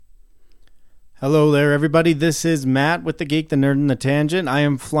Hello there, everybody. This is Matt with The Geek, The Nerd, and The Tangent. I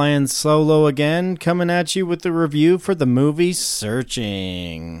am flying solo again, coming at you with the review for the movie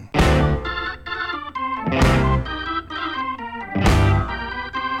Searching.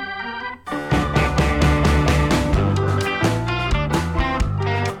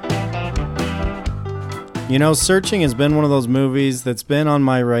 You know, Searching has been one of those movies that's been on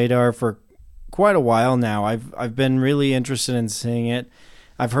my radar for quite a while now. I've been really interested in seeing it.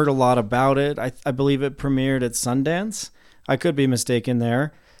 I've heard a lot about it. I believe it premiered at Sundance. I could be mistaken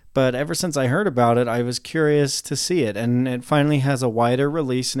there. But ever since I heard about it, I was curious to see it. And it finally has a wider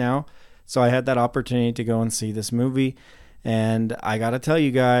release now. So I had that opportunity to go and see this movie. And I got to tell you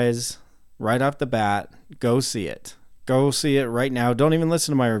guys, right off the bat, go see it. Go see it right now. Don't even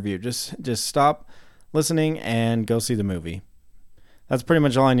listen to my review. Just stop listening and go see the movie. That's pretty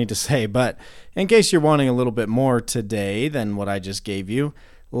much all I need to say. But in case you're wanting a little bit more today than what I just gave you,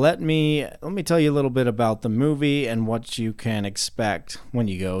 let me tell you a little bit about the movie and what you can expect when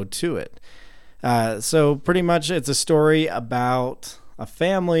you go to it. So pretty much it's a story about a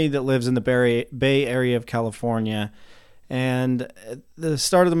family that lives in the Bay Area of California. And at the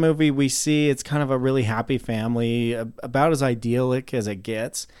start of the movie, we see it's kind of a really happy family, about as idyllic as it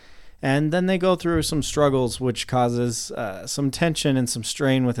gets. And then they go through some struggles, which causes some tension and some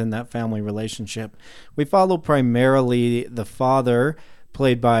strain within that family relationship. We follow primarily the father,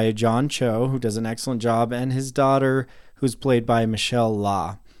 played by John Cho, who does an excellent job, and his daughter, who's played by Michelle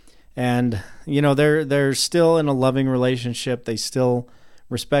La. And, you know, they're still in a loving relationship. They still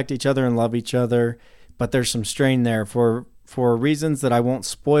respect each other and love each other, but there's some strain there for reasons that I won't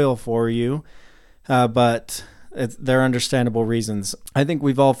spoil for you, but they're understandable reasons. I think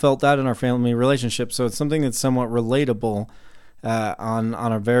we've all felt that in our family relationship, so it's something that's somewhat relatable on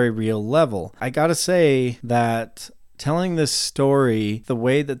a very real level. I gotta say that telling this story, the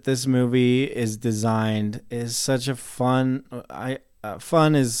way that this movie is designed, is such a fun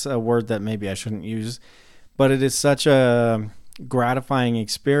is a word that maybe I shouldn't use, but it is such a gratifying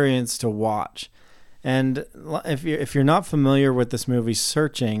experience to watch. And if you're not familiar with this movie,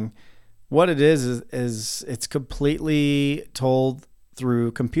 Searching, what it is it's completely told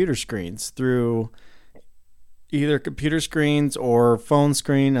through computer screens, through either computer screens or phone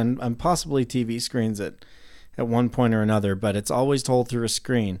screen and possibly TV screens at one point or another, but it's always told through a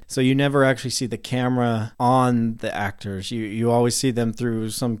screen. So you never actually see the camera on the actors. You always see them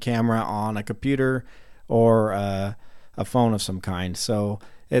through some camera on a computer or a phone of some kind. So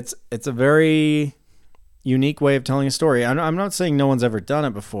it's a very unique way of telling a story. I'm not saying no one's ever done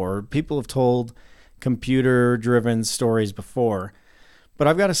it before. People have told computer-driven stories before. But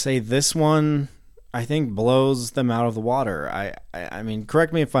I've got to say, this one, I think, blows them out of the water. I mean,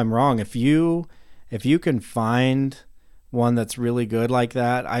 correct me if I'm wrong. If you can find one that's really good like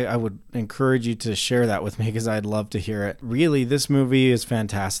that, I would encourage you to share that with me because I'd love to hear it. Really, this movie is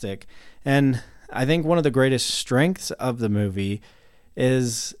fantastic. And I think one of the greatest strengths of the movie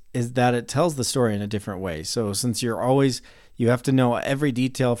is that it tells the story in a different way. So since you have to know every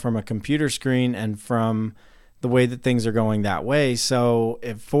detail from a computer screen and from the way that things are going that way. So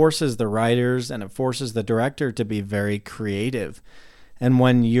it forces the writers and it forces the director to be very creative. And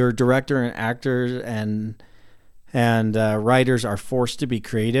when your director and actors and writers are forced to be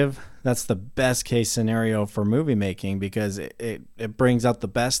creative, that's the best case scenario for movie making because it brings out the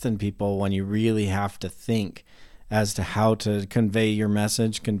best in people when you really have to think as to how to convey your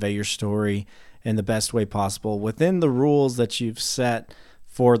message, convey your story in the best way possible within the rules that you've set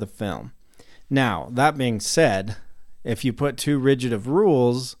for the film. Now, that being said, if you put too rigid of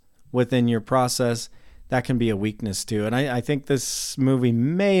rules within your process, that can be a weakness too. And I think this movie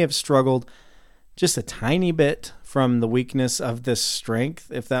may have struggled just a tiny bit from the weakness of this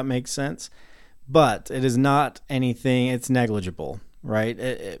strength, if that makes sense. But it is not anything, it's negligible, right?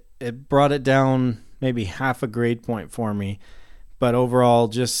 It brought it down maybe half a grade point for me, but overall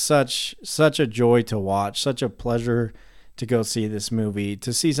just such a joy to watch, such a pleasure to go see this movie,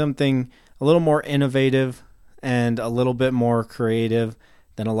 to see something a little more innovative and a little bit more creative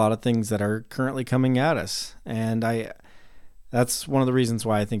than a lot of things that are currently coming at us. And that's one of the reasons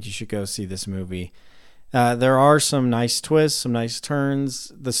why I think you should go see this movie. There are some nice twists, some nice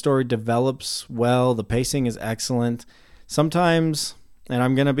turns. The story develops well. The pacing is excellent. Sometimes, and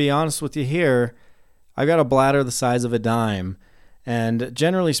I'm going to be honest with you here, I got a bladder the size of a dime. And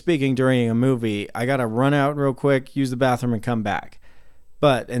generally speaking, during a movie, I got to run out real quick, use the bathroom, and come back.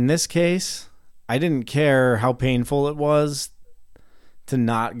 But in this case, I didn't care how painful it was to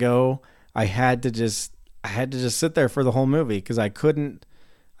not go. I had to just sit there for the whole movie because I couldn't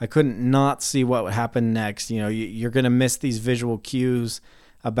not see what would happen next. You know, you're going to miss these visual cues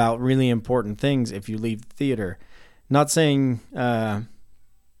about really important things if you leave the theater. Not saying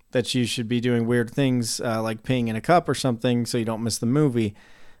that you should be doing weird things like peeing in a cup or something so you don't miss the movie,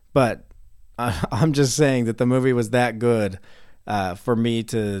 but I'm just saying that the movie was that good for me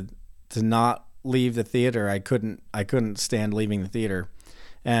to not leave the theater. I couldn't stand leaving the theater.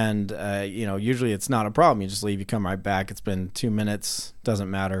 And, usually it's not a problem. You just leave, you come right back. It's been 2 minutes, doesn't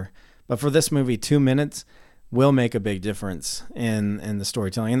matter. But for this movie, 2 minutes will make a big difference in the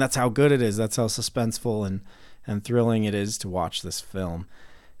storytelling. And that's how good it is. That's how suspenseful and thrilling it is to watch this film.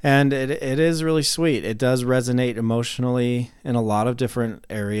 And it is really sweet. It does resonate emotionally in a lot of different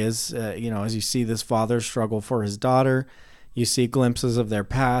areas. As you see this father struggle for his daughter, you see glimpses of their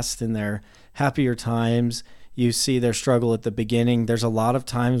past and their happier times. You see their struggle at the beginning. There's a lot of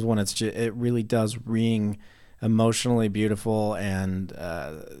times when it really does ring emotionally beautiful, and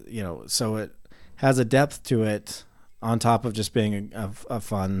so it has a depth to it on top of just being a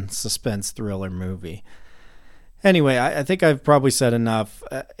fun suspense thriller movie. Anyway, I think I've probably said enough.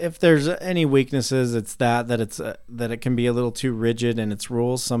 If there's any weaknesses, it's that it can be a little too rigid in its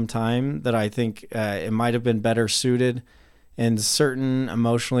rules sometime. That I think it might have been better suited in certain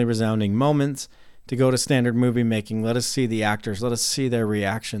emotionally resounding moments to go to standard movie making. Let us see the actors. Let us see their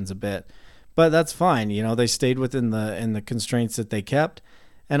reactions a bit. But that's fine. They stayed within the constraints that they kept,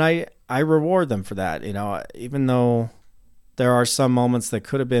 and I reward them for that. Even though there are some moments that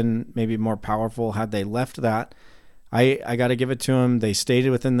could have been maybe more powerful had they left that, I got to give it to them. They stayed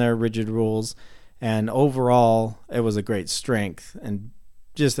within their rigid rules, and overall, it was a great strength. And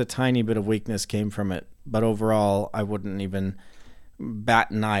just a tiny bit of weakness came from it. But overall, I wouldn't even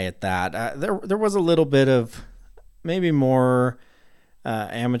bat an eye at that. There was a little bit of maybe more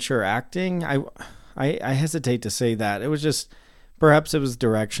amateur acting. I hesitate to say that. It was just, perhaps it was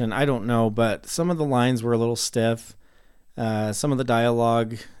direction. I don't know, but some of the lines were a little stiff. Some of the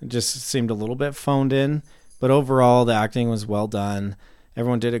dialogue just seemed a little bit phoned in. But overall, the acting was well done.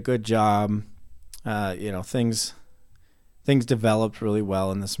 Everyone did a good job. Things developed really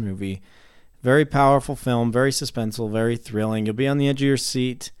well in this movie. Very powerful film, very suspenseful, very thrilling. You'll be on the edge of your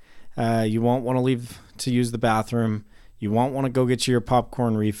seat. You won't want to leave to use the bathroom. You won't want to go get your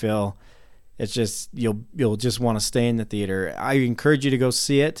popcorn refill. It's just you'll just want to stay in the theater. I encourage you to go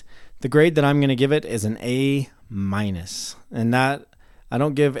see it. The grade that I'm going to give it is an A-, and that I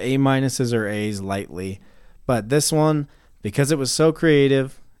don't give A- or A's lightly. But this one, because it was so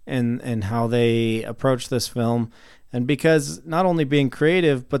creative in how they approached this film, and because not only being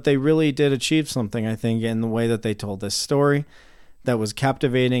creative, but they really did achieve something, I think, in the way that they told this story that was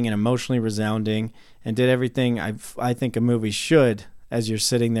captivating and emotionally resounding, and did everything I think a movie should as you're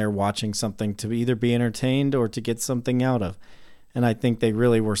sitting there watching something, to either be entertained or to get something out of. And I think they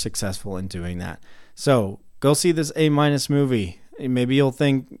really were successful in doing that. So go see this A- movie. Maybe you'll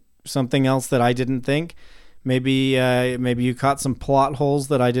think something else that I didn't think. Maybe you caught some plot holes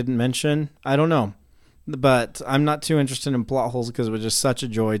that I didn't mention. I don't know. But I'm not too interested in plot holes because it was just such a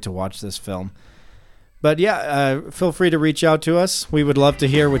joy to watch this film. But yeah, feel free to reach out to us. We would love to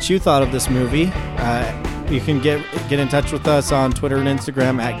hear what you thought of this movie. You can get in touch with us on Twitter and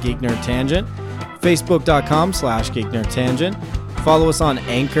Instagram at Geek Nerd Tangent, Facebook.com/Geek Nerd Tangent. Follow us on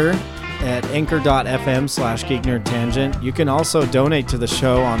Anchor at anchor.fm/Geek Nerd Tangent. You can also donate to the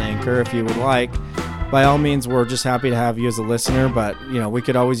show on Anchor if you would like. By all means, we're just happy to have you as a listener, but we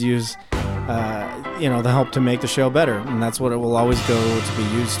could always use the help to make the show better, and that's what it will always go to be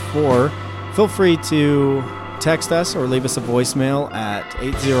used for. Feel free to text us or leave us a voicemail at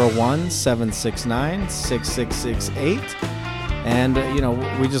 801-769-6668, and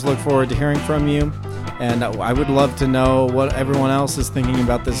we just look forward to hearing from you. And I would love to know what everyone else is thinking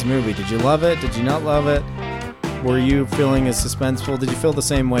about this movie. Did you love it? Did you not love it? Were you feeling as suspenseful? Did you feel the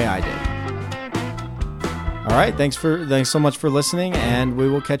same way I did? All right, thanks so much for listening, and we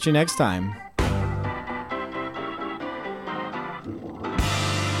will catch you next time.